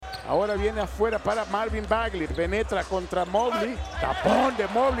Ahora viene afuera para Marvin Bagley. Penetra contra Mobley. Tapón de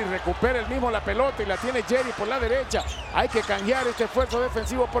Mobley. Recupera el mismo la pelota y la tiene Jerry por la derecha. Hay que canjear este esfuerzo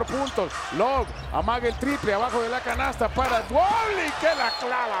defensivo por puntos. Love amaga el triple abajo de la canasta para Mobley, que la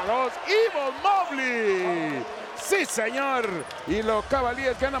clava. Dos. Ivo Mobley. Sí, señor. Y los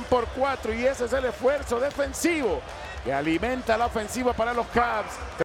Cavaliers ganan por 4. Y ese es el esfuerzo defensivo que alimenta la ofensiva para los Cavs.